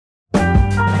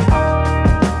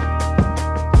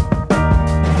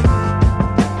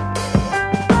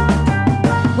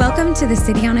Welcome to the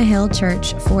City on a Hill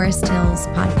Church Forest Hills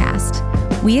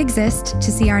podcast. We exist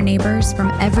to see our neighbors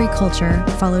from every culture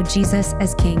follow Jesus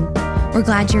as King. We're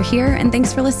glad you're here and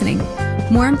thanks for listening.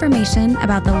 More information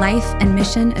about the life and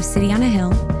mission of City on a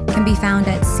Hill can be found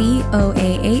at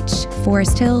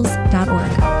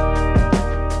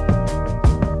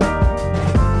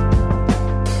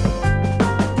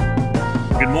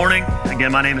coahforesthills.org. Good morning.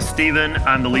 Again, my name is Stephen.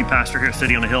 I'm the lead pastor here at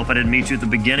City on a Hill. If I didn't meet you at the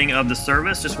beginning of the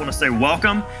service, just want to say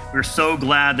welcome. We're so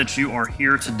glad that you are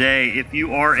here today. If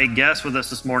you are a guest with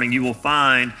us this morning, you will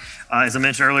find, as I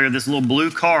mentioned earlier, this little blue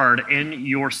card in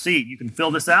your seat. You can fill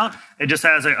this out. It just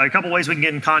has a couple ways we can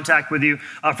get in contact with you.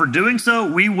 For doing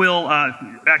so, we will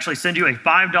actually send you a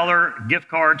 $5 gift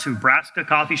card to Braska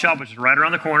Coffee Shop, which is right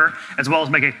around the corner, as well as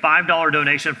make a $5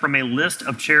 donation from a list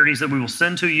of charities that we will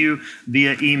send to you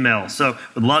via email. So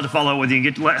we'd love to follow up with you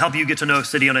and help you get to know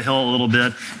City on a Hill a little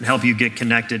bit and help you get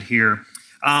connected here.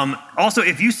 Also,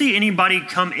 if you see anybody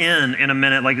come in a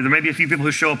minute, like there may be a few people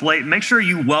who show up late, make sure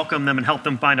you welcome them and help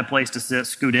them find a place to sit,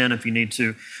 scoot in if you need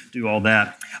to do all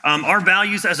that. Our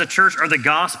values as a church are the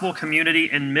gospel, community,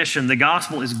 and mission. The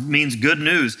gospel means good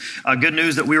news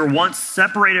that we were once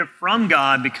separated from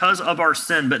God because of our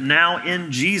sin, but now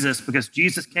in Jesus, because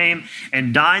Jesus came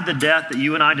and died the death that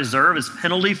you and I deserve as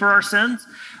penalty for our sins,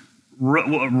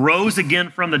 rose again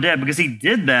from the dead. Because he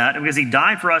did that, because he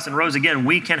died for us and rose again,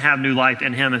 we can have new life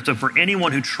in him. And so for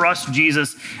anyone who trusts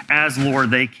Jesus as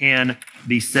Lord, they can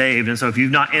be saved. And so if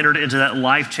you've not entered into that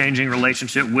life-changing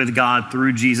relationship with God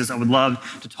through Jesus, I would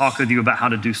love to talk with you about how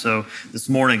to do so this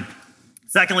morning.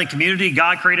 Secondly, community.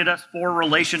 God created us for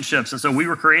relationships. And so we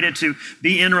were created to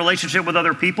be in relationship with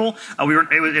other people. In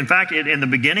the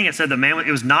beginning, it said that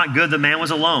it was not good that man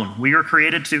was alone. We were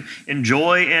created to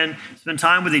enjoy and spend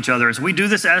time with each other. And so we do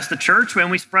this as the church when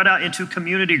we spread out into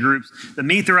community groups that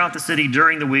meet throughout the city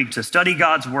during the week to study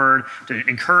God's word, to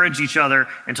encourage each other,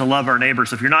 and to love our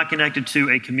neighbors. So if you're not connected to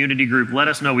a community group, let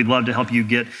us know. We'd love to help you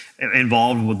get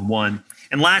involved with one.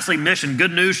 And lastly, mission.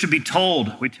 Good news should be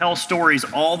told. We tell stories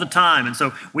all the time. And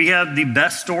so we have the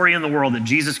best story in the world, that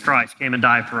Jesus Christ came and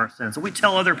died for our sins. So we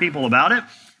tell other people about it,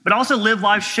 but also live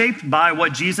life shaped by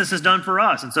what Jesus has done for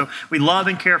us. And so we love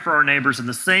and care for our neighbors in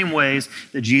the same ways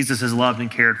that Jesus has loved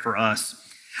and cared for us.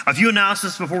 A few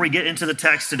announcements before we get into the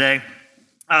text today.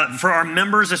 For our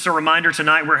members, just a reminder,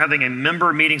 tonight we're having a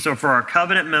member meeting. So for our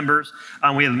covenant members,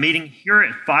 we have a meeting here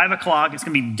at 5 o'clock. It's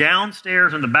going to be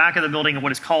downstairs in the back of the building in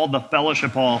what is called the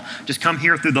fellowship hall. Just come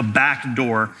here through the back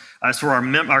door. As for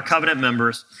our covenant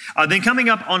members. Then coming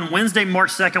up on Wednesday,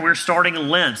 March 2nd, we're starting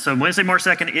Lent. So Wednesday, March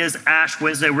 2nd is Ash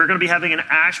Wednesday. We're going to be having an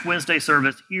Ash Wednesday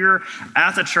service here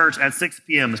at the church at 6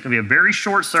 p.m. It's going to be a very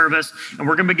short service, and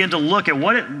we're going to begin to look at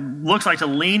what it looks like to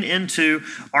lean into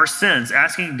our sins,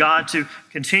 asking God to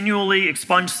continually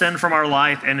expunge sin from our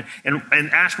life. And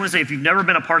Ash Wednesday, if you've never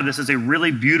been a part of this, is a really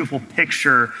beautiful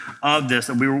picture of this.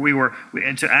 And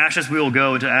to ashes we will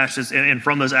go, into ashes, and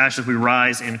from those ashes we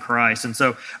rise in Christ. And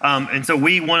so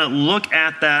we want to look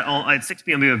at that at 6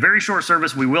 p.m. We have a very short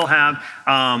service. We will have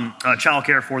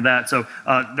childcare for that. So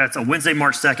that's a Wednesday,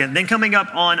 March 2nd. Then coming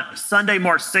up on Sunday,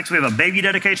 March 6th, we have a baby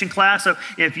dedication class. So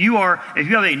if you have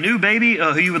a new baby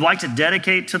who you would like to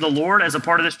dedicate to the Lord as a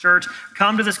part of this church,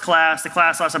 come to this class. The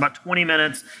class lasts about 20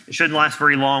 minutes. It shouldn't last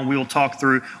very long. We will talk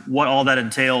through what all that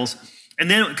entails. And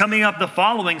then coming up the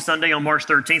following Sunday on March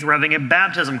 13th, we're having a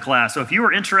baptism class. So if you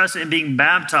are interested in being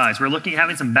baptized, we're looking at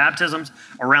having some baptisms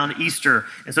around Easter.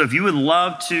 And so if you would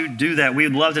love to do that, we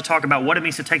would love to talk about what it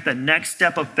means to take that next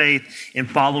step of faith in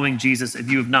following Jesus if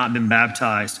you have not been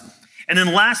baptized. And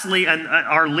then lastly,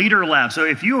 our leader lab. So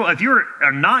if you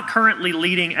are not currently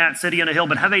leading at City on a Hill,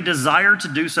 but have a desire to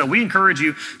do so, we encourage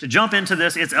you to jump into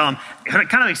this. It's kind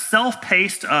of a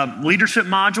self-paced leadership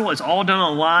module. It's all done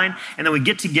online. And then we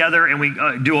get together and we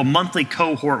do a monthly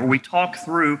cohort where we talk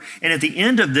through. And at the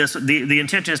end of this, the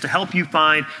intention is to help you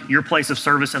find your place of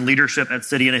service and leadership at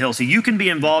City on a Hill. So you can be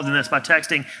involved in this by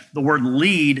texting the word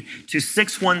LEAD to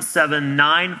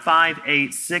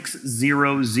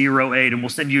 617-958-6008. And we'll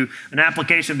send you an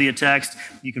application via text.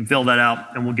 You can fill that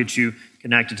out and we'll get you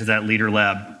connected to that leader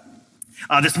lab.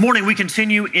 This morning, we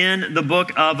continue in the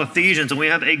book of Ephesians, and we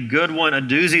have a good one, a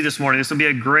doozy this morning. This will be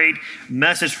a great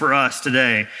message for us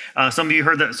today. Some of you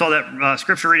saw that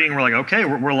scripture reading, and we're like, okay,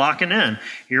 we're locking in.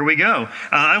 Here we go.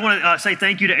 I want to say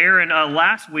thank you to Aaron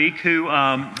last week who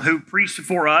preached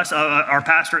for us, our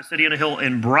pastor at City on a Hill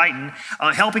in Brighton,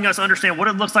 helping us understand what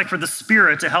it looks like for the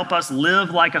Spirit to help us live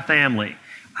like a family.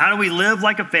 How do we live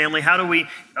like a family? How do we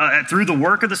through the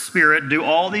work of the Spirit, do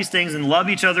all these things and love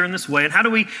each other in this way? And how do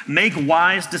we make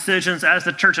wise decisions as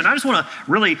the church? And I just want to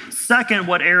really second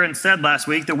what Aaron said last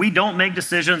week, that we don't make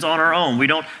decisions on our own. We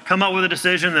don't come up with a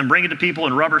decision, then bring it to people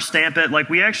and rubber stamp it. Like,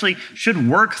 we actually should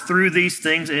work through these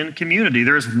things in community.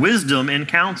 There's wisdom in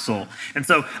counsel. And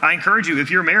so I encourage you, if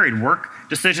you're married, work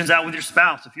decisions out with your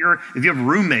spouse. If you have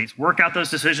roommates, work out those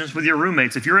decisions with your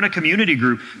roommates. If you're in a community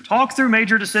group, talk through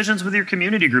major decisions with your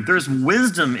community group. There's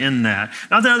wisdom in that.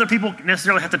 Not that other people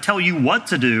necessarily have to tell you what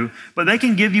to do, but they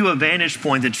can give you a vantage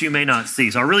point that you may not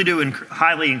see. So I really do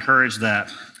highly encourage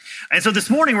that. And so this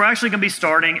morning, we're actually going to be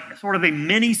starting sort of a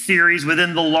mini series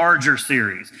within the larger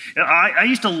series. I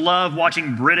used to love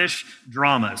watching British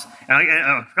dramas. And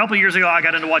a couple of years ago, I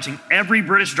got into watching every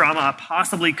British drama I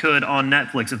possibly could on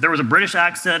Netflix. If there was a British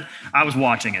accent, I was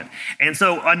watching it. And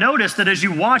so I noticed that as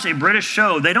you watch a British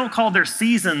show, they don't call their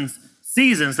seasons,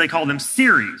 they call them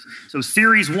series. So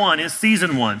series 1 is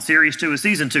season 1, series 2 is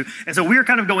season 2. And so we're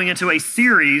kind of going into a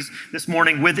series this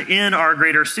morning within our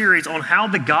greater series on how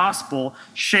the gospel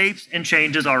shapes and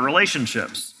changes our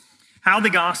relationships. How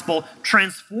the gospel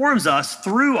transforms us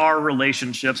through our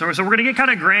relationships. So we're going to get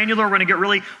kind of granular. We're going to get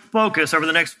really focused over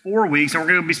the next 4 weeks. And we're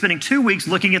going to be spending 2 weeks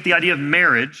looking at the idea of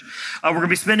marriage. We're going to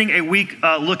be spending a week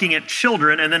looking at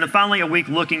children. And then finally a week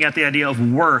looking at the idea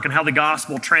of work and how the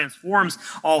gospel transforms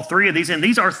all three of these. And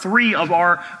these are three of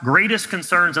our greatest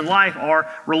concerns in life, are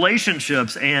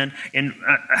relationships and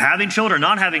having children,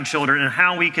 not having children, and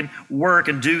how we can work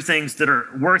and do things that are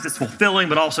work that's fulfilling,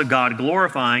 but also God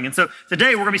glorifying. And so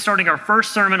today we're going to be starting our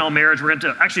first sermon on marriage. We're going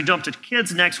to actually jump to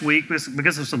kids next week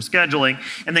because of some scheduling,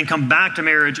 and then come back to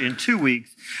marriage in 2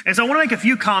 weeks. And so I want to make a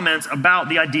few comments about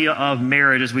the idea of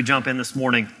marriage as we jump in this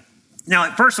morning. Now,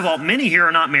 first of all, many here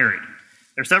are not married.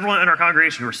 There's several in our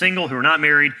congregation who are single, who are not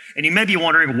married, and you may be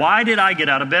wondering, why did I get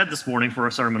out of bed this morning for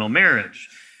a sermon on marriage?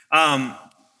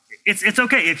 It's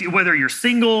okay whether you're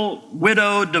single,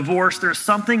 widowed, divorced, there's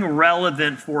something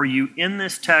relevant for you in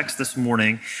this text this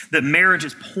morning that marriage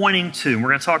is pointing to. And we're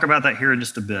going to talk about that here in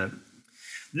just a bit.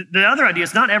 The other idea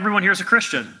is not everyone here is a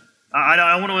Christian.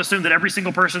 I want to assume that every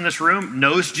single person in this room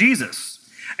knows Jesus.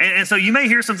 And so you may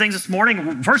hear some things this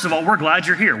morning. First of all, we're glad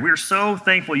you're here. We're so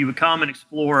thankful you would come and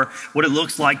explore what it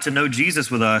looks like to know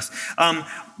Jesus with us.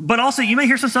 But also, you may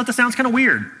hear some stuff that sounds kind of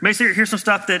weird. You may hear some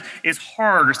stuff that is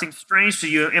hard or seems strange to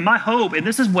you. And my hope, and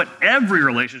this is what every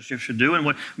relationship should do, and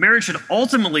what marriage should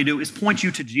ultimately do, is point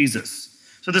you to Jesus.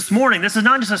 So this morning, this is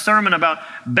not just a sermon about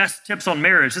best tips on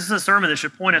marriage. This is a sermon that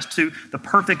should point us to the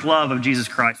perfect love of Jesus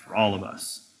Christ for all of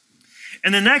us.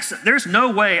 And then next, there's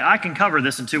no way I can cover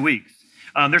this in 2 weeks.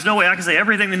 There's no way I can say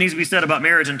everything that needs to be said about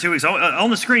marriage in 2 weeks. On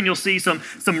the screen, you'll see some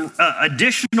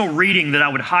additional reading that I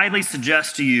would highly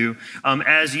suggest to you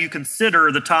as you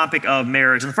consider the topic of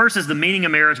marriage. And the first is The Meaning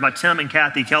of Marriage by Tim and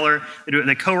Kathy Keller.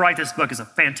 They co-write this book. It's a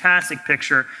fantastic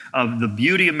picture of the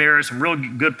beauty of marriage, some real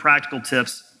good practical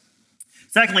tips.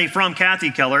 Secondly, from Kathy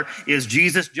Keller is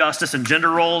Jesus, Justice, and Gender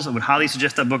Roles. I would highly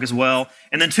suggest that book as well.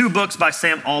 And then 2 books by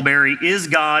Sam Allberry, Is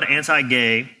God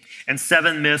Anti-Gay? And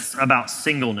 7 Myths About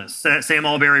Singleness. Sam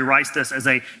Allberry writes this as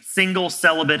a single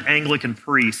celibate Anglican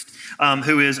priest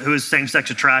who is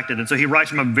same-sex attracted. And so he writes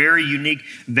from a very unique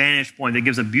vantage point that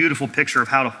gives a beautiful picture of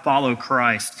how to follow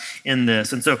Christ in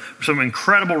this. And so some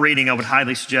incredible reading I would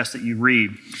highly suggest that you read.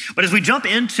 But as we jump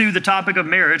into the topic of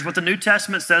marriage, what the New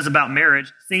Testament says about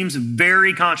marriage seems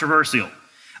very controversial.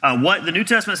 What the New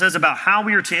Testament says about how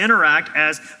we are to interact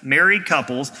as married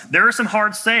couples, there are some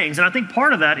hard sayings. And I think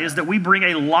part of that is that we bring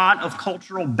a lot of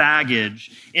cultural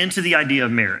baggage into the idea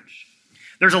of marriage.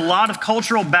 There's a lot of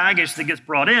cultural baggage that gets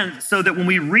brought in so that when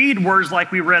we read words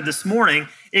like we read this morning,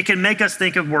 it can make us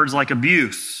think of words like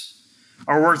abuse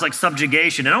or words like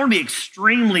subjugation. And I want to be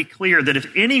extremely clear that if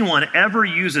anyone ever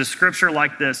uses scripture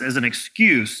like this as an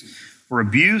excuse for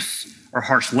abuse or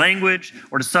harsh language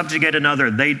or to subjugate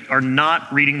another, they are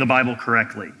not reading the Bible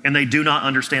correctly, and they do not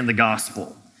understand the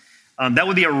gospel. That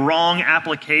would be a wrong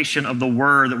application of the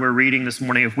word that we're reading this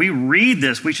morning. If we read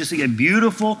this, we should see a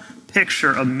beautiful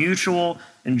picture of mutual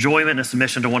enjoyment and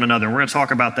submission to one another. And we're going to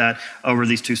talk about that over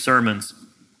these 2 sermons.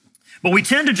 But we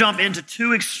tend to jump into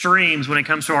 2 extremes when it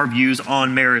comes to our views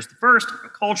on marriage. The first,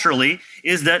 culturally,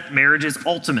 is that marriage is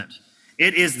ultimate.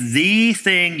 It is the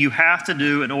thing you have to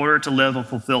do in order to live a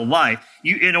fulfilled life.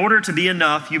 In order to be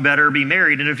enough, you better be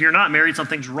married. And if you're not married,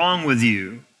 something's wrong with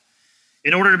you.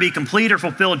 In order to be complete or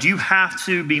fulfilled, you have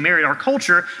to be married. Our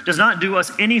culture does not do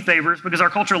us any favors because our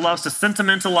culture loves to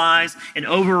sentimentalize and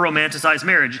over-romanticize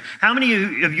marriage. How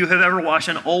many of you have ever watched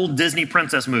an old Disney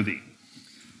princess movie?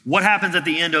 What happens at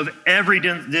the end of every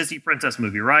Disney princess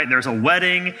movie, right? There's a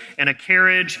wedding and a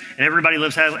carriage and everybody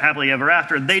lives happily ever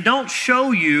after. They don't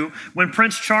show you when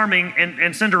Prince Charming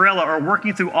and Cinderella are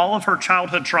working through all of her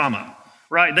childhood trauma,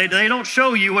 right? They don't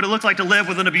show you what it looks like to live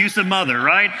with an abusive mother,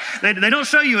 right? They don't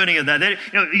show you any of that.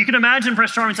 You can imagine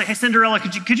Prince Charming saying, hey, Cinderella,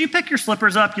 could you pick your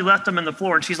slippers up? You left them in the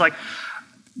floor. And she's like,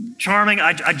 Charming,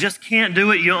 I just can't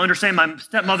do it. You don't understand. My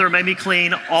stepmother made me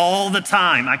clean all the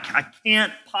time. I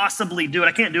can't possibly do it.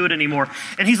 I can't do it anymore.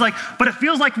 And he's like, but it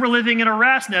feels like we're living in a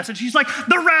rat's nest. And she's like,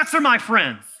 the rats are my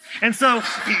friends. And so,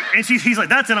 he's like,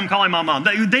 that's it. I'm calling my mom.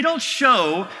 They don't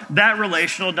show that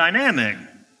relational dynamic.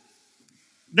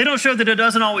 They don't show that it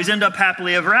doesn't always end up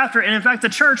happily ever after. And in fact, the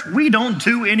church, we don't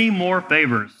do any more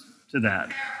favors to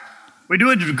that. We do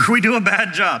a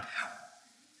bad job.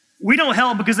 We don't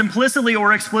help because implicitly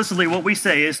or explicitly what we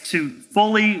say is to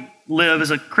fully live as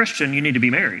a Christian, you need to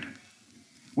be married.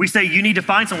 We say you need to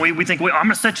find someone. We think, well, I'm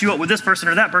going to set you up with this person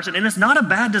or that person. And it's not a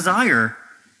bad desire.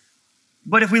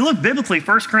 But if we look biblically,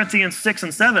 1 Corinthians 6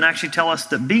 and 7 actually tell us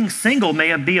that being single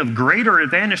may be of greater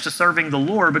advantage to serving the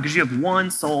Lord because you have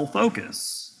one sole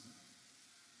focus.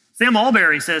 Sam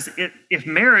Allberry says, if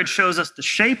marriage shows us the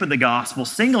shape of the gospel,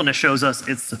 singleness shows us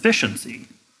its sufficiency.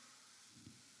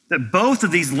 That both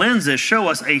of these lenses show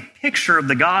us a picture of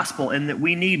the gospel and that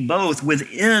we need both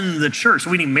within the church. So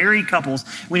we need married couples,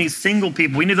 we need single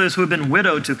people, we need those who have been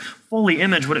widowed to fully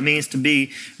image what it means to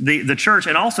be the church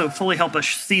and also fully help us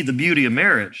see the beauty of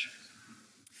marriage.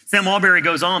 Sam Allberry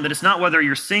goes on that it's not whether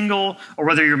you're single or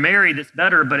whether you're married that's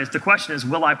better, but the question is,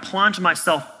 will I plunge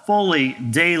myself fully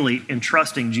daily in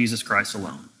trusting Jesus Christ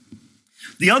alone?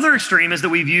 The other extreme is that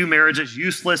we view marriage as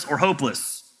useless or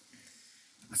hopeless.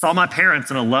 I saw my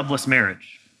parents in a loveless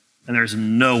marriage, and there's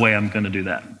no way I'm going to do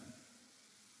that.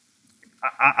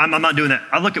 I'm not doing that.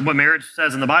 I look at what marriage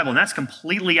says in the Bible, and that's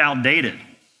completely outdated.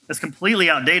 That's completely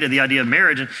outdated, the idea of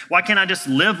marriage. And why can't I just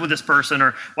live with this person,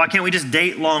 or why can't we just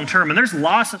date long term? And there's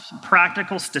lots of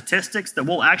practical statistics that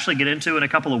we'll actually get into in a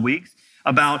couple of weeks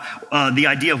about the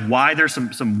idea of why there's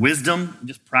some wisdom,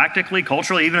 just practically,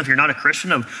 culturally, even if you're not a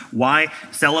Christian, of why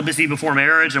celibacy before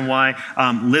marriage and why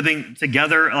living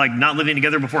together, like not living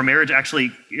together before marriage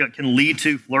actually can lead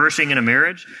to flourishing in a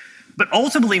marriage. But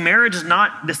ultimately, marriage is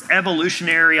not this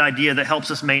evolutionary idea that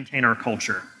helps us maintain our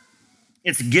culture.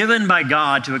 It's given by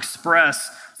God to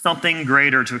express something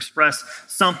greater, to express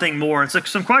something more. And so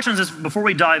some questions before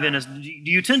we dive in is, do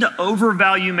you tend to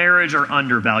overvalue marriage or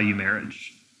undervalue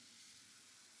marriage?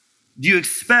 Do you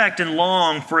expect and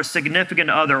long for a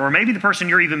significant other, or maybe the person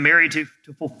you're even married to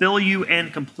fulfill you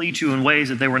and complete you in ways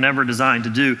that they were never designed to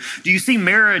do? Do you see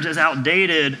marriage as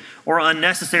outdated or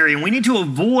unnecessary? And we need to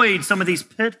avoid some of these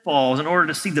pitfalls in order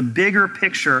to see the bigger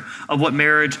picture of what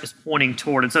marriage is pointing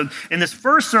toward. And so in this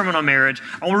first sermon on marriage,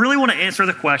 I really want to answer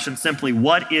the question simply,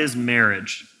 what is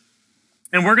marriage?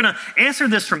 And we're going to answer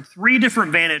this from three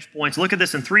different vantage points, look at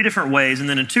this in three different ways, and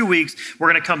then in 2 weeks, we're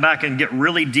going to come back and get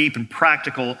really deep and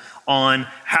practical on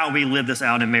how we live this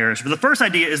out in marriage. But the first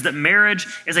idea is that marriage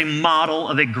is a model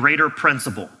of a greater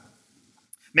principle.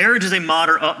 Marriage is a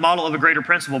model of a greater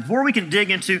principle. Before we can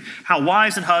dig into how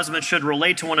wives and husbands should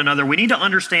relate to one another, we need to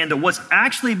understand that what's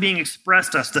actually being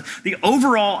expressed to us, the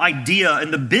overall idea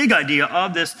and the big idea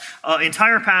of this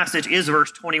entire passage is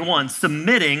verse 21,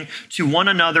 submitting to one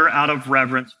another out of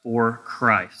reverence for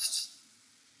Christ.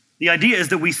 The idea is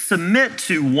that we submit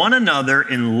to one another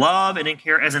in love and in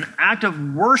care as an act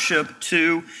of worship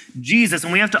to Jesus.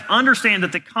 And we have to understand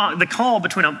that the call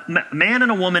between a man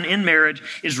and a woman in marriage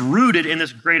is rooted in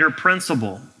this greater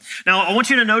principle. Now, I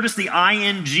want you to notice the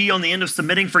ing on the end of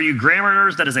submitting. For you grammar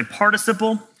nerds, that is a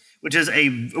participle, which is a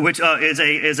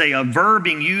verb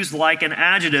being used like an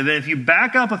adjective. And if you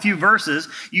back up a few verses,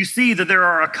 you see that there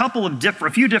are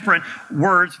a few different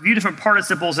words, a few different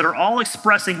participles that are all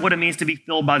expressing what it means to be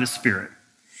filled by the Spirit.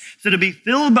 So to be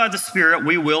filled by the Spirit,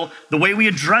 the way we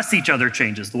address each other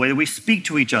changes, the way that we speak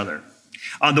to each other,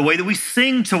 the way that we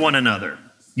sing to one another.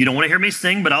 You don't want to hear me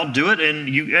sing, but I'll do it. And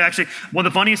one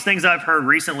of the funniest things I've heard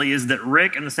recently is that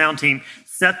Rick and the sound team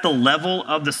set the level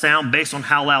of the sound based on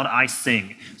how loud I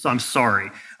sing. So I'm sorry.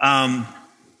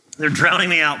 They're drowning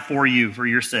me out for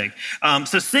your sake.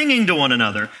 So singing to one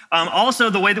another. Also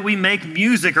the way that we make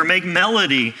music or make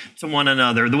melody to one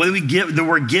another. The way that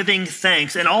we're giving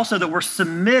thanks. And also that we're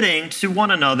submitting to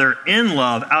one another in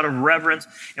love out of reverence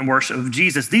and worship of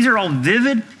Jesus. These are all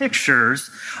vivid pictures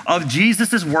of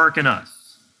Jesus' work in us.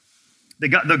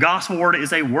 The gospel word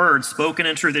is a word spoken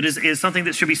in truth. It is something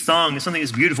that should be sung. It's something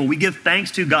that's beautiful. We give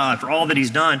thanks to God for all that he's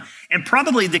done. And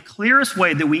probably the clearest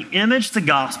way that we image the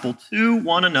gospel to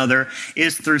one another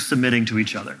is through submitting to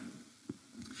each other.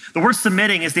 The word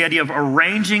submitting is the idea of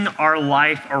arranging our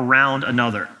life around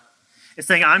another. It's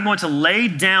saying, I'm going to lay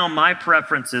down my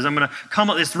preferences. I'm going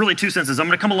to it's really two senses. I'm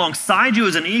going to come alongside you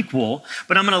as an equal,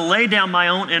 but I'm going to lay down my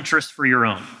own interests for your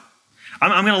own.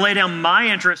 I'm going to lay down my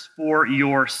interests for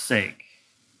your sake.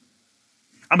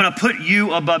 I'm going to put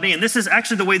you above me. And this is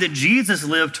actually the way that Jesus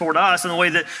lived toward us and the way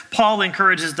that Paul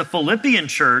encourages the Philippian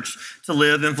church to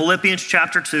live in Philippians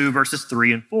chapter 2, verses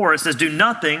 3 and 4. It says, do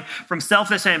nothing from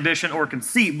selfish ambition or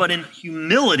conceit, but in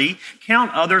humility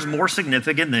count others more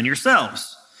significant than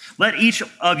yourselves. Let each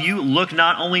of you look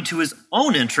not only to his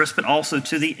own interest, but also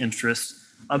to the interests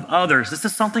of others. This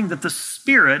is something that the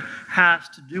Spirit has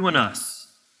to do in us.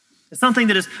 It's something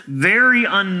that is very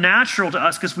unnatural to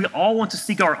us because we all want to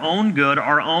seek our own good,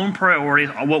 our own priorities,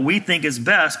 what we think is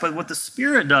best. But what the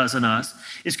Spirit does in us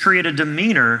is create a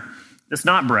demeanor that's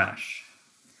not brash,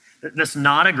 that's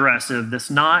not aggressive, that's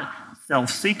not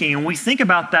self-seeking. And we think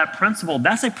about that principle.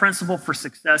 That's a principle for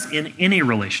success in any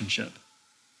relationship.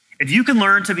 If you can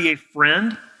learn to be a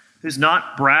friend who's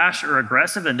not brash or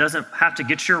aggressive and doesn't have to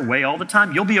get your way all the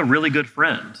time, you'll be a really good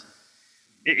friend.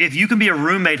 If you can be a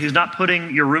roommate who's not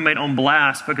putting your roommate on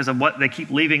blast because of what they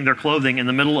keep leaving their clothing in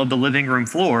the middle of the living room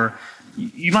floor,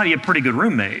 you might be a pretty good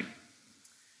roommate.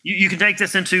 You can take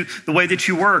this into the way that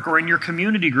you work or in your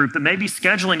community group that maybe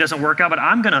scheduling doesn't work out, but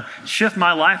I'm going to shift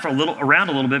my life around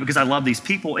a little bit because I love these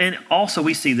people. And also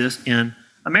we see this in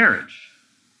a marriage.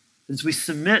 As we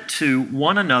submit to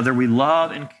one another, we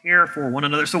love and care for one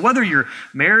another. So whether you're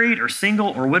married or single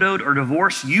or widowed or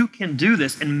divorced, you can do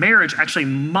this. And marriage actually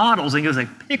models and gives a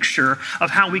picture of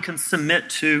how we can submit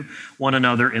to one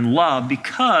another in love,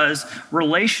 because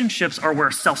relationships are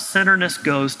where self-centeredness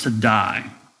goes to die.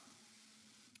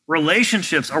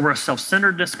 Relationships are where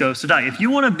self-centeredness goes to die. If you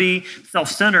want to be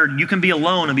self-centered, you can be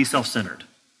alone and be self-centered.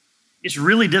 It's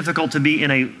really difficult to be in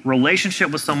a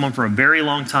relationship with someone for a very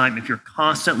long time if you're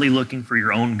constantly looking for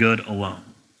your own good alone.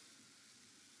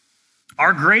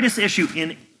 Our greatest issue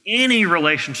in any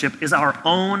relationship is our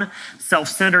own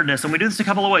self-centeredness. And we do this a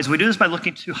couple of ways. We do this by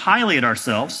looking too highly at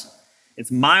ourselves.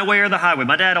 It's my way or the highway.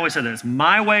 My dad always said that. It's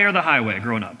my way or the highway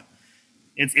growing up.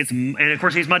 And of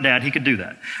course, he's my dad. He could do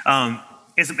that.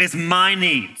 It's my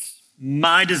needs,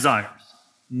 my desires,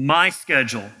 my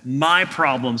schedule, my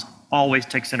problems always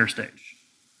take center stage.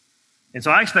 And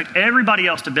so I expect everybody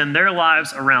else to bend their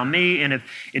lives around me. And if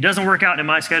it doesn't work out in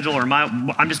my schedule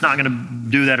I'm just not going to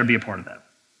do that or be a part of that.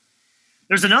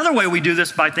 There's another way we do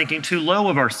this by thinking too low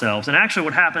of ourselves. And actually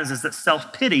what happens is that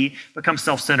self-pity becomes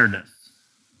self-centeredness.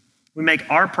 We make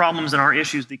our problems and our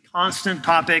issues the constant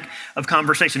topic of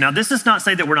conversation. Now, this does not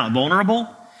say that we're not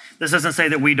vulnerable. This doesn't say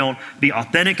that we don't be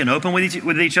authentic and open with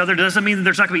each other. It doesn't mean that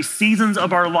there's not going to be seasons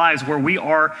of our lives where we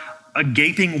are a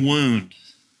gaping wound.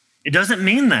 It doesn't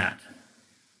mean that.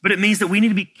 But it means that we need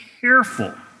to be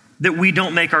careful that we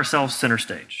don't make ourselves center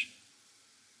stage.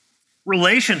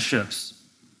 Relationships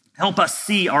help us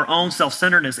see our own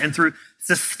self-centeredness, and through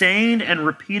sustained and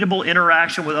repeatable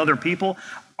interaction with other people,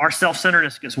 our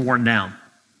self-centeredness gets worn down.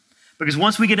 Because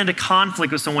once we get into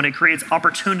conflict with someone, it creates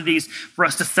opportunities for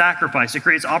us to sacrifice. It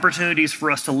creates opportunities for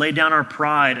us to lay down our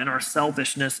pride and our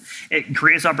selfishness. It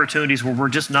creates opportunities where we're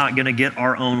just not going to get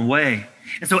our own way.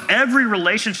 And so every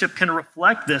relationship can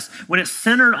reflect this when it's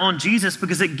centered on Jesus,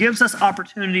 because it gives us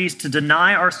opportunities to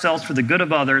deny ourselves for the good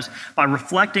of others by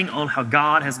reflecting on how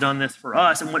God has done this for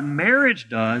us. And what marriage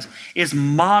does is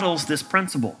models this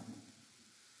principle.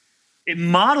 It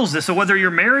models this. So whether you're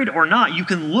married or not, you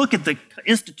can look at the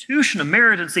institution of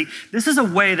marriage and see, this is a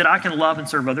way that I can love and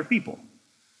serve other people.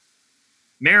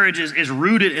 Marriage is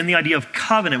rooted in the idea of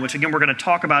covenant, which again, we're going to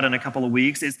talk about in a couple of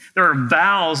weeks. There are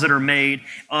vows that are made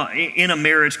in a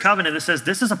marriage covenant that says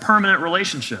this is a permanent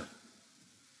relationship.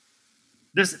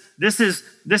 This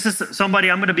is somebody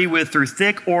I'm going to be with through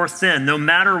thick or thin. No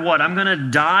matter what, I'm going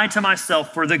to die to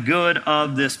myself for the good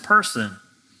of this person.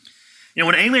 You know,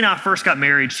 when Ailey and I first got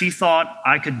married, she thought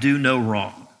I could do no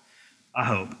wrong, I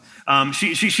hope.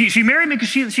 She married me because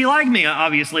she liked me,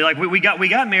 obviously. Like we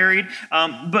got married,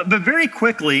 but very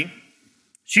quickly,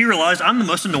 she realized I'm the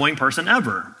most annoying person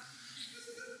ever.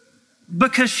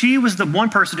 Because she was the one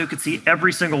person who could see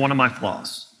every single one of my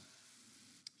flaws.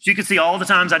 She could see all the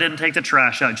times I didn't take the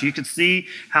trash out. She could see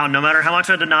how no matter how much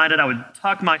I denied it, I would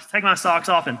take my socks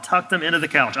off and tuck them into the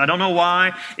couch. I don't know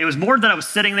why. It was more that I was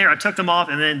sitting there, I took them off,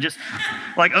 and then just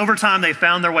like over time, they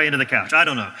found their way into the couch. I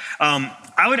don't know.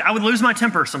 I would lose my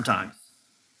temper sometimes.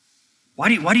 Why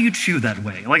do you chew that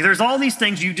way? Like there's all these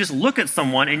things you just look at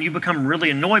someone and you become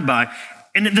really annoyed by.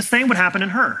 And the same would happen in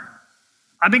her.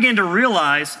 I began to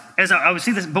realize, as I would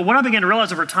see this, but what I began to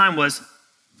realize over time was,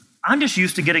 I'm just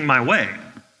used to getting my way.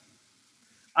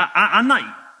 I'm not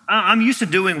I'm used to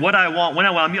doing what I want when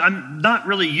I want. I'm not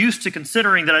really used to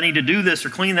considering that I need to do this or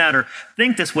clean that or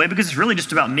think this way because it's really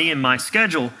just about me and my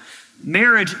schedule.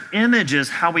 Marriage images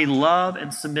how we love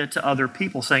and submit to other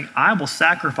people, saying, I will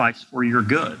sacrifice for your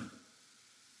good.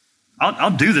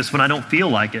 I'll do this when I don't feel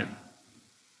like it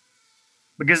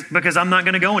because I'm not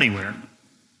going to go anywhere.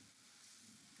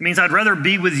 It means I'd rather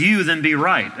be with you than be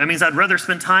right. It means I'd rather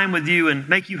spend time with you and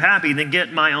make you happy than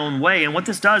get my own way. And what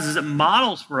this does is it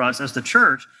models for us as the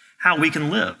church how we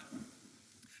can live.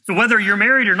 So whether you're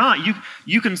married or not,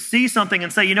 you can see something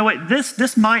and say, you know what,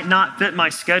 this might not fit my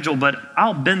schedule, but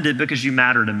I'll bend it because you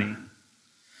matter to me.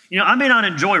 You know, I may not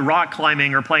enjoy rock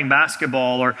climbing or playing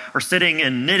basketball or sitting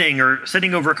and knitting or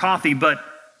sitting over coffee, but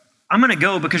I'm going to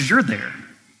go because you're there.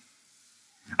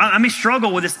 I may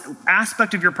struggle with this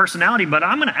aspect of your personality, but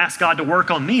I'm going to ask God to work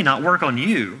on me, not work on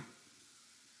you.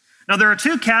 Now, there are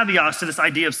two caveats to this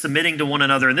idea of submitting to one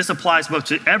another, and this applies both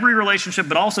to every relationship,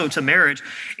 but also to marriage.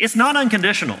 It's not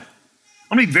unconditional.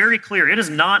 Let me be very clear. It is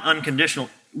not unconditional.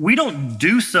 We don't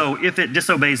do so if it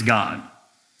disobeys God.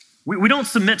 We don't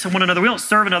submit to one another. We don't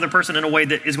serve another person in a way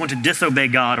that is going to disobey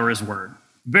God or his word,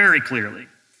 very clearly.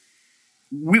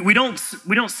 We don't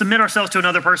submit ourselves to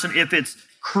another person if it's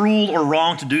cruel or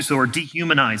wrong to do so or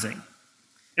dehumanizing.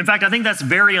 In fact, I think that's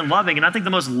very unloving, and I think the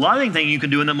most loving thing you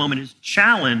can do in that moment is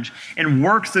challenge and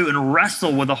work through and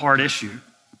wrestle with a hard issue.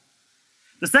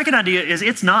 The second idea is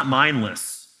it's not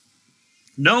mindless.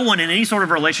 No one in any sort of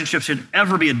relationship should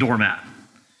ever be a doormat.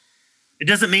 It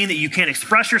doesn't mean that you can't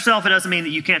express yourself. It doesn't mean that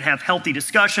you can't have healthy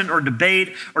discussion or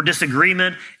debate or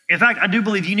disagreement. In fact, I do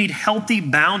believe you need healthy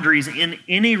boundaries in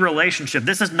any relationship.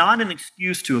 This is not an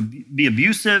excuse to be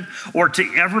abusive or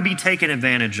to ever be taken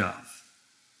advantage of.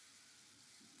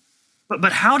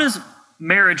 But how does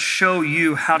marriage show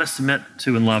you how to submit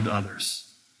to and love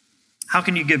others? How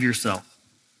can you give yourself?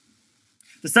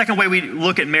 The second way we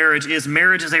look at marriage is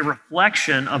a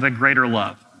reflection of a greater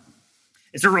love.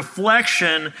 It's a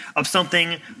reflection of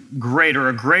something greater,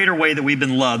 a greater way that we've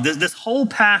been loved. This whole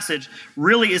passage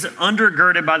really is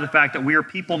undergirded by the fact that we are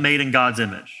people made in God's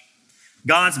image.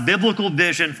 God's biblical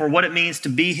vision for what it means to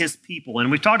be his people.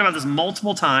 And we've talked about this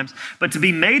multiple times, but to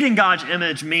be made in God's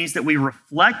image means that we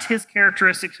reflect his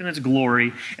characteristics and his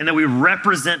glory, and that we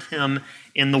represent him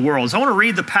in the world. So I want to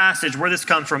read the passage where this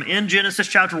comes from in Genesis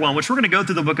chapter 1, which we're going to go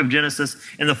through the book of Genesis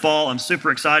in the fall. I'm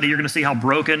super excited. You're going to see how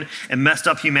broken and messed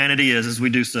up humanity is as we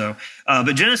do so.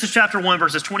 But Genesis chapter 1,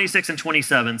 verses 26 and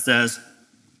 27 says,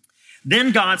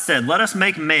 "Then God said, 'Let us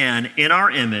make man in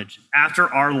our image,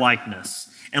 after our likeness,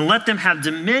 and let them have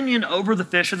dominion over the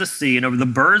fish of the sea and over the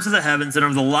birds of the heavens and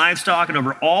over the livestock and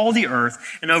over all the earth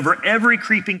and over every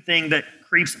creeping thing that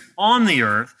creeps on the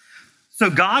earth.' So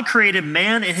God created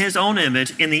man in his own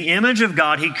image. In the image of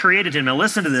God, he created him." Now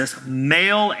listen to this.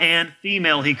 Male and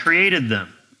female, he created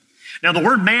them. Now the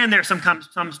word man there sometimes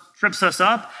trips us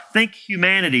up. Think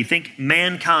humanity, think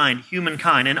mankind,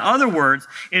 humankind. In other words,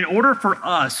 in order for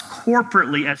us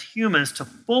corporately as humans to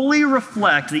fully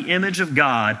reflect the image of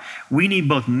God, we need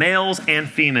both males and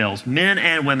females, men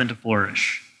and women to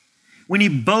flourish. We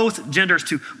need both genders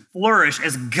to flourish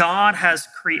as God has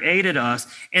created us.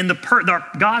 And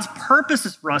God's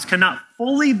purposes for us cannot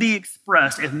fully be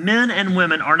expressed if men and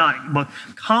women are not both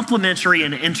complementary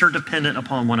and interdependent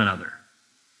upon one another.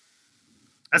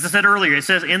 As I said earlier, it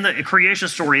says in the creation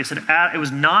story, it said it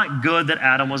was not good that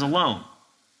Adam was alone.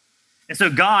 And so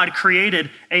God created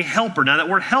a helper. Now that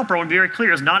word helper, I want to be very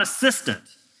clear, is not assistant.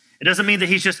 It doesn't mean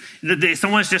that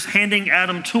someone's just handing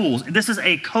Adam tools. This is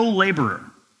a co-laborer.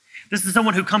 This is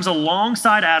someone who comes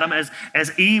alongside Adam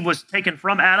as Eve was taken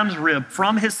from Adam's rib,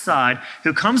 from his side,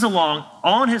 who comes along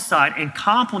on his side and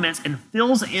complements and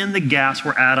fills in the gaps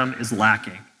where Adam is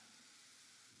lacking.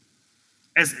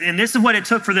 And this is what it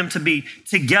took for them to be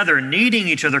together, needing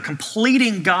each other,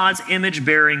 completing God's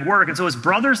image-bearing work. And so as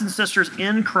brothers and sisters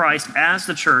in Christ, as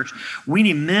the church, we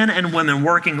need men and women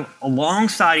working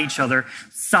alongside each other,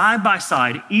 side by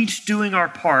side, each doing our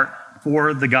part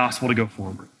for the gospel to go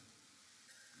forward.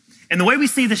 And the way we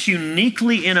see this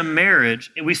uniquely in a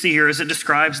marriage, we see here is it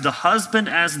describes the husband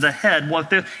as the head. Well,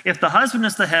 if the husband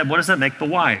is the head, what does that make the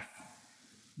wife?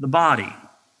 The body.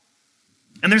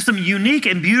 And there's some unique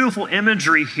and beautiful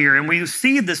imagery here, and we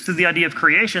see this through the idea of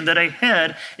creation, that a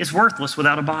head is worthless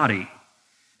without a body,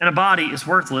 and a body is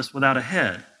worthless without a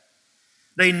head.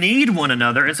 They need one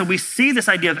another, and so we see this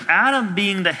idea of Adam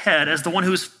being the head as the one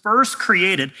who was first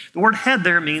created. The word head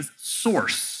there means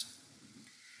source.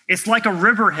 It's like a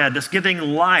riverhead that's giving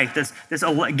life, that's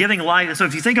giving life. So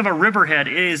if you think of a riverhead,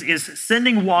 it is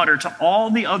sending water to all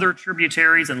the other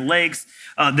tributaries and lakes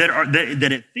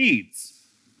that it feeds.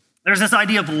 There's this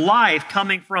idea of life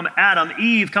coming from Adam,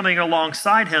 Eve coming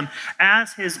alongside him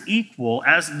as his equal,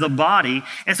 as the body.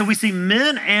 And so we see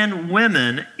men and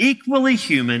women equally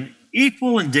human,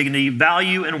 equal in dignity,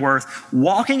 value, and worth,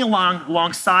 walking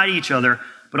alongside each other,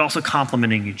 but also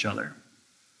complementing each other.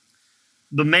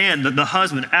 The man, the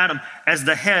husband, Adam, as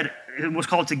the head, was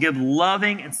called to give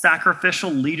loving and sacrificial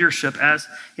leadership as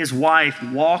his wife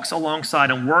walks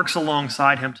alongside and works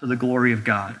alongside him to the glory of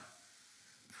God.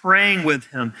 Praying with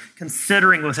him,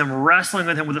 considering with him, wrestling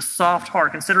with him with a soft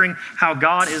heart, considering how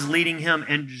God is leading him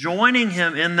and joining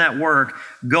him in that work,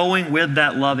 going with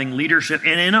that loving leadership.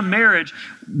 And in a marriage,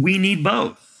 we need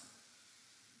both.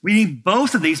 We need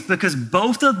both of these because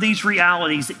both of these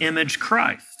realities image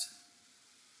Christ.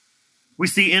 We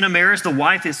see in a marriage, the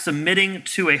wife is submitting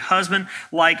to a husband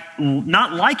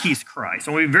not like he's Christ.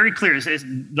 I want to be very clear.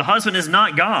 The husband is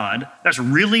not God. That's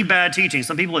really bad teaching.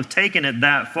 Some people have taken it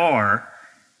that far.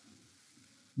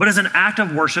 But as an act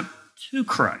of worship to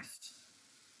Christ.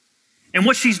 And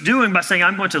what she's doing by saying,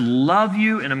 I'm going to love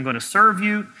you and I'm going to serve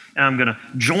you and I'm going to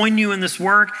join you in this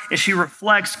work, is she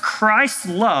reflects Christ's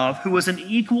love, who was an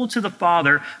equal to the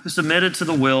Father, who submitted to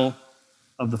the will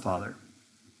of the Father.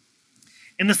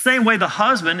 In the same way, the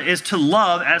husband is to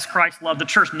love as Christ loved the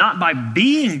church, not by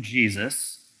being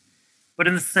Jesus, but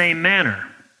in the same manner.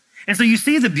 And so you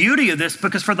see the beauty of this,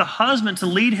 because for the husband to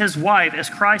lead his wife as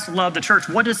Christ loved the church,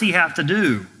 what does he have to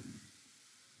do?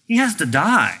 He has to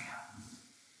die.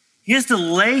 He has to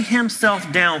lay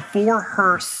himself down for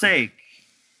her sake.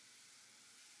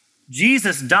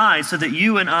 Jesus died so that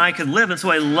you and I could live. And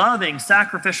so a loving,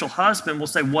 sacrificial husband will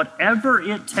say, whatever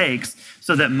it takes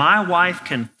so that my wife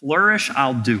can flourish,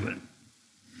 I'll do it.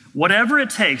 Whatever it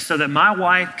takes so that my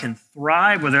wife can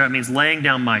thrive, whether that means laying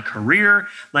down my career,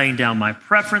 laying down my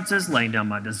preferences, laying down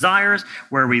my desires,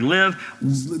 where we live,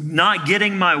 not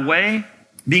getting my way,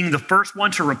 being the first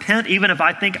one to repent, even if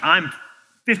I think I'm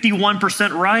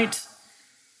 51% right.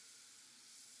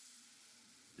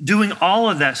 Doing all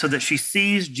of that so that she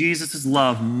sees Jesus'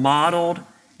 love modeled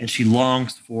and she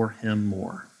longs for him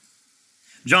more.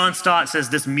 John Stott says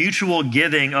this mutual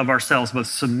giving of ourselves, both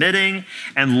submitting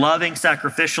and loving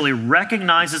sacrificially,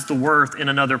 recognizes the worth in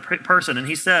another person. And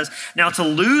he says, now to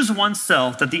lose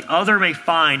oneself that the other may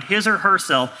find his or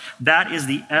herself, that is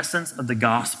the essence of the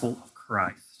gospel of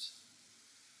Christ.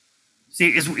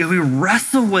 See, as we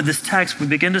wrestle with this text, we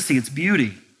begin to see its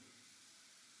beauty.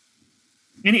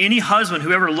 Any husband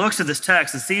who ever looks at this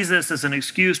text and sees this as an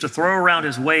excuse to throw around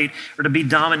his weight or to be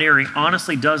domineering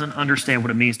honestly doesn't understand what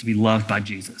it means to be loved by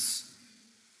Jesus.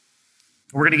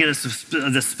 We're going to get into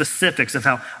the specifics of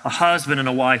how a husband and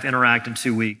a wife interact in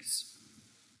 2 weeks.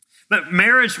 But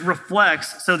marriage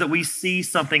reflects so that we see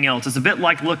something else. It's a bit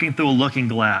like looking through a looking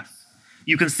glass.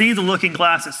 You can see the looking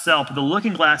glass itself, but the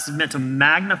looking glass is meant to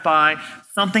magnify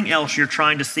something else you're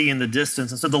trying to see in the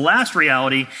distance. And so the last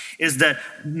reality is that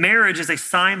marriage is a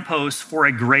signpost for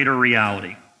a greater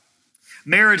reality.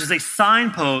 Marriage is a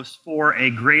signpost for a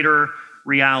greater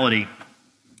reality.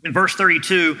 In verse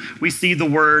 32, we see the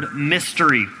word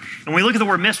mystery. And when we look at the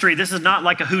word mystery, this is not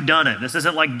like a whodunit. This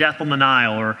isn't like Death on the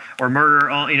Nile or Murder,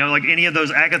 like any of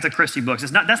those Agatha Christie books.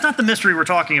 That's not the mystery we're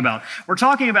talking about. We're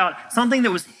talking about something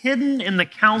that was hidden in the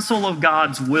counsel of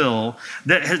God's will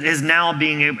that is now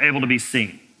being able to be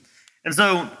seen. And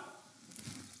so,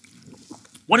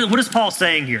 what is Paul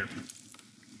saying here?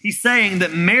 He's saying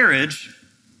that marriage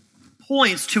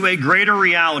points to a greater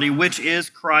reality, which is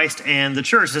Christ and the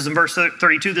church. It says in verse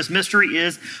 32, this mystery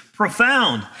is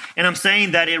profound. And I'm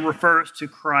saying that it refers to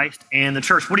Christ and the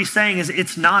church. What he's saying is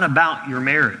it's not about your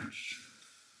marriage.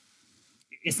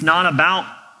 It's not about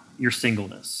your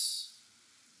singleness.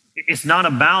 It's not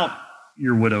about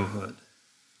your widowhood.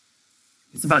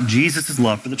 It's about Jesus'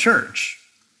 love for the church.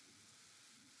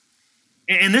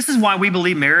 And this is why we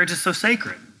believe marriage is so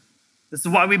sacred. This is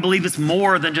why we believe it's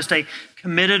more than just a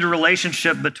committed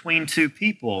relationship between two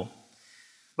people.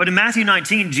 But in Matthew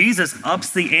 19, Jesus ups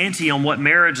the ante on what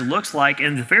marriage looks like,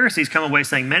 and the Pharisees come away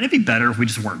saying, man, it'd be better if we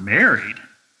just weren't married.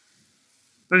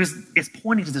 Because it's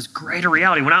pointing to this greater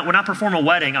reality. When I perform a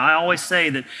wedding, I always say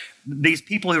that these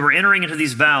people who are entering into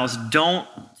these vows, don't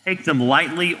take them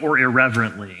lightly or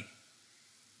irreverently.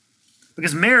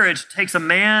 Because marriage takes a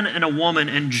man and a woman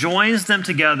and joins them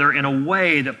together in a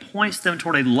way that points them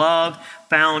toward a love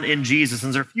found in Jesus.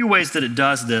 And there are a few ways that it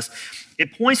does this.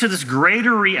 It points to this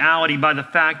greater reality by the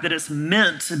fact that it's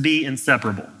meant to be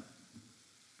inseparable.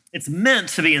 It's meant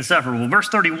to be inseparable. Verse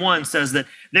 31 says that,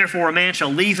 therefore a man shall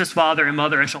leave his father and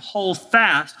mother and shall hold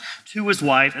fast to his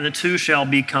wife, and the two shall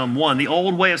become one. The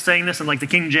old way of saying this, in like the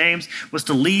King James, was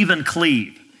to leave and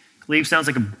cleave. Cleave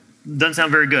doesn't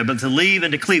sound very good, but to leave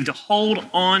and to cleave, to hold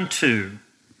on to.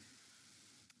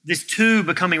 These two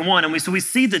becoming one. And we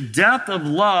see the depth of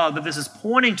love that this is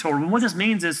pointing toward. And what this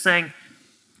means is saying,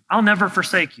 I'll never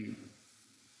forsake you.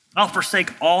 I'll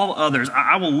forsake all others.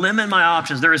 I will limit my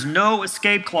options. There is no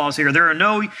escape clause here. There are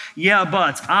no yeah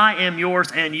buts. I am yours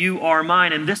and you are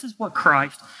mine. And this is what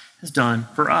Christ has done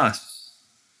for us.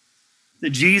 That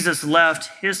Jesus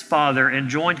left his Father and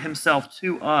joined himself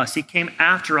to us. He came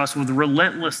after us with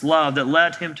relentless love that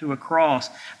led him to a cross,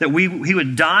 that he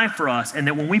would die for us, and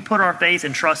that when we put our faith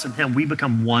and trust in him, we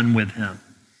become one with him.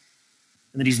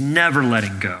 And that he's never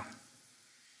letting go.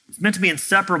 It's meant to be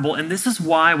inseparable, and this is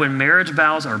why when marriage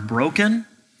vows are broken,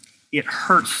 it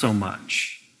hurts so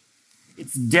much.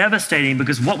 It's devastating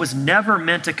because what was never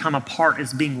meant to come apart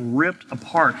is being ripped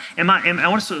apart. I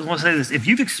want to say this. If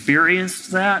you've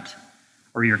experienced that,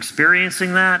 or you're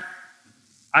experiencing that,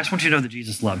 I just want you to know that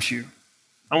Jesus loves you.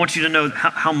 I want you to know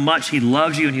how much he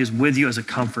loves you and he is with you as a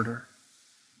comforter.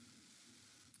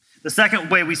 The second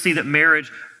way we see that marriage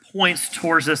points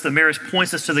towards this, that marriage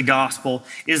points us to the gospel,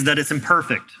 is that it's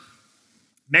imperfect.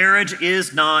 Marriage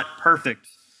is not perfect.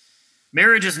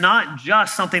 Marriage is not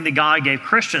just something that God gave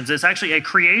Christians. It's actually a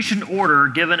creation order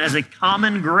given as a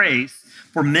common grace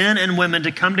for men and women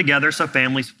to come together so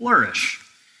families flourish.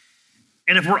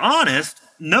 And if we're honest,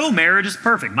 no marriage is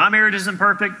perfect. My marriage isn't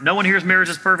perfect. No one here's marriage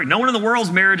is perfect. No one in the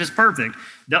world's marriage is perfect.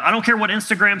 I don't care what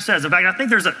Instagram says. In fact, I think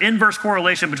there's an inverse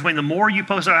correlation between the more you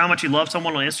post about how much you love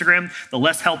someone on Instagram, the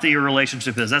less healthy your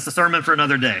relationship is. That's a sermon for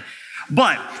another day.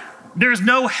 But there's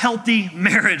no healthy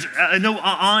marriage,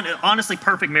 honestly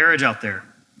perfect marriage out there.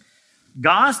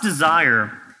 God's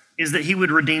desire is that he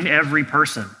would redeem every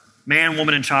person, man,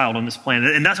 woman, and child on this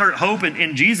planet. And that's our hope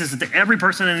in Jesus, is that every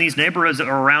person in these neighborhoods that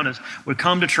are around us would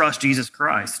come to trust Jesus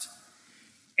Christ.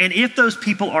 And if those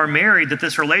people are married, that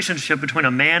this relationship between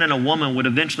a man and a woman would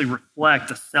eventually reflect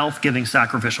the self-giving,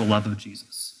 sacrificial love of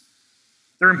Jesus.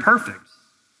 They're imperfect.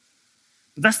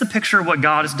 But that's the picture of what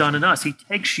God has done in us. He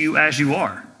takes you as you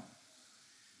are,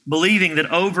 believing that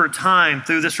over time,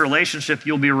 through this relationship,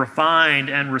 you'll be refined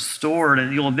and restored,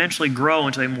 and you'll eventually grow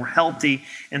into a more healthy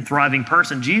and thriving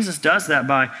person. Jesus does that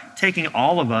by taking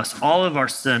all of us, all of our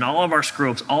sin, all of our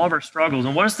screw-ups, all of our struggles.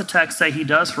 And what does the text say he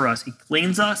does for us? He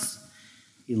cleans us,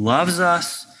 he loves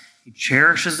us, he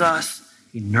cherishes us,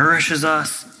 he nourishes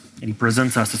us, and he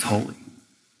presents us as holy.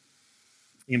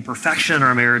 The imperfection in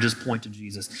our marriages point to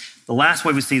Jesus. The last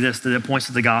way we see this that it points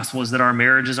to the gospel is that our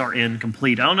marriages are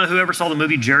incomplete. I don't know who ever saw the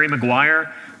movie Jerry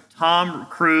Maguire. Tom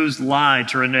Cruise lied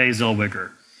to Renee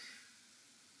Zellweger.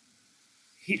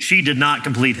 She did not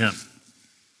complete him.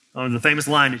 The famous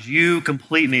line is, "You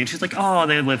complete me." And she's like, "Oh,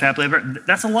 they live happily ever."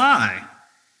 That's a lie.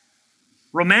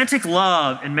 Romantic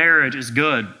love in marriage is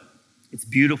good. It's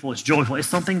beautiful. It's joyful. It's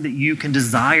something that you can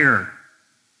desire.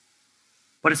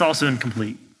 But it's also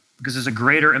incomplete, because there's a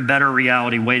greater and better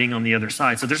reality waiting on the other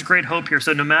side. So there's great hope here.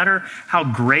 So no matter how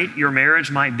great your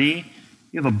marriage might be,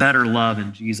 you have a better love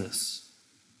in Jesus.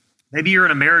 Maybe you're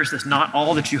in a marriage that's not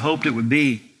all that you hoped it would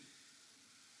be.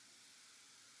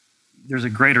 There's a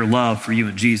greater love for you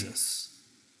in Jesus.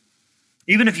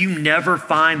 Even if you never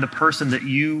find the person that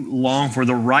you long for,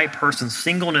 the right person,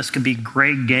 singleness can be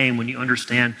great game when you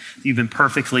understand that you've been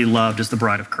perfectly loved as the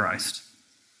bride of Christ.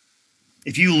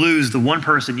 If you lose the one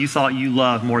person you thought you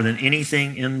loved more than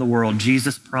anything in the world,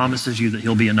 Jesus promises you that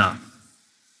he'll be enough.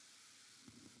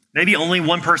 Maybe only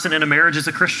one person in a marriage is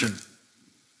a Christian.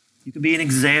 You can be an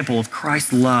example of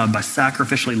Christ's love by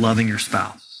sacrificially loving your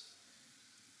spouse.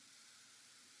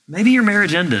 Maybe your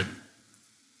marriage ended.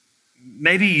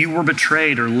 Maybe you were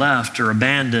betrayed or left or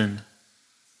abandoned.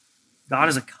 God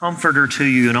is a comforter to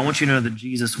you, and I want you to know that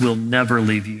Jesus will never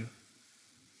leave you.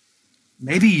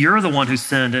 Maybe you're the one who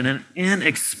sinned in an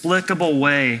inexplicable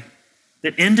way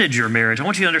that ended your marriage. I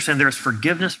want you to understand there is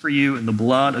forgiveness for you in the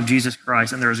blood of Jesus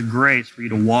Christ, and there is grace for you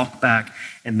to walk back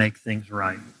and make things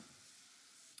right.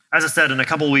 As I said, in a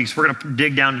couple of weeks, we're going to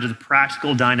dig down into the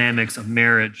practical dynamics of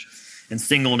marriage and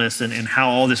singleness and how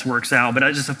all this works out.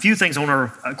 But just a few things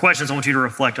questions I want you to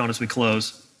reflect on as we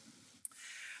close.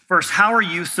 First, how are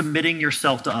you submitting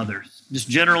yourself to others? Just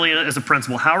generally as a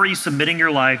principle, how are you submitting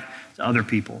your life to other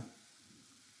people?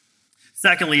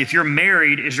 Secondly, if you're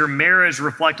married, is your marriage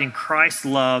reflecting Christ's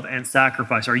love and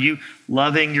sacrifice? Are you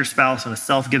loving your spouse in a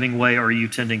self-giving way, or are you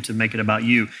tending to make it about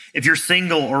you? If you're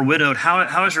single or widowed,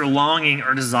 how is your longing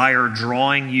or desire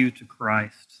drawing you to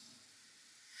Christ?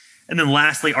 And then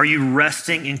lastly, are you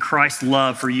resting in Christ's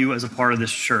love for you as a part of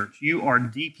this church? You are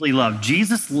deeply loved.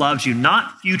 Jesus loves you,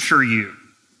 not future you,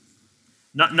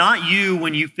 Not you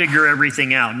when you figure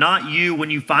everything out. Not you when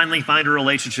you finally find a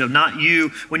relationship. Not you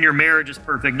when your marriage is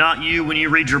perfect. Not you when you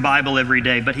read your Bible every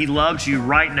day. But he loves you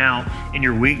right now in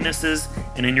your weaknesses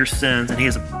and in your sins. And he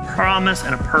has a promise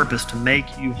and a purpose to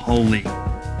make you holy.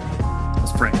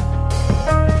 Let's pray.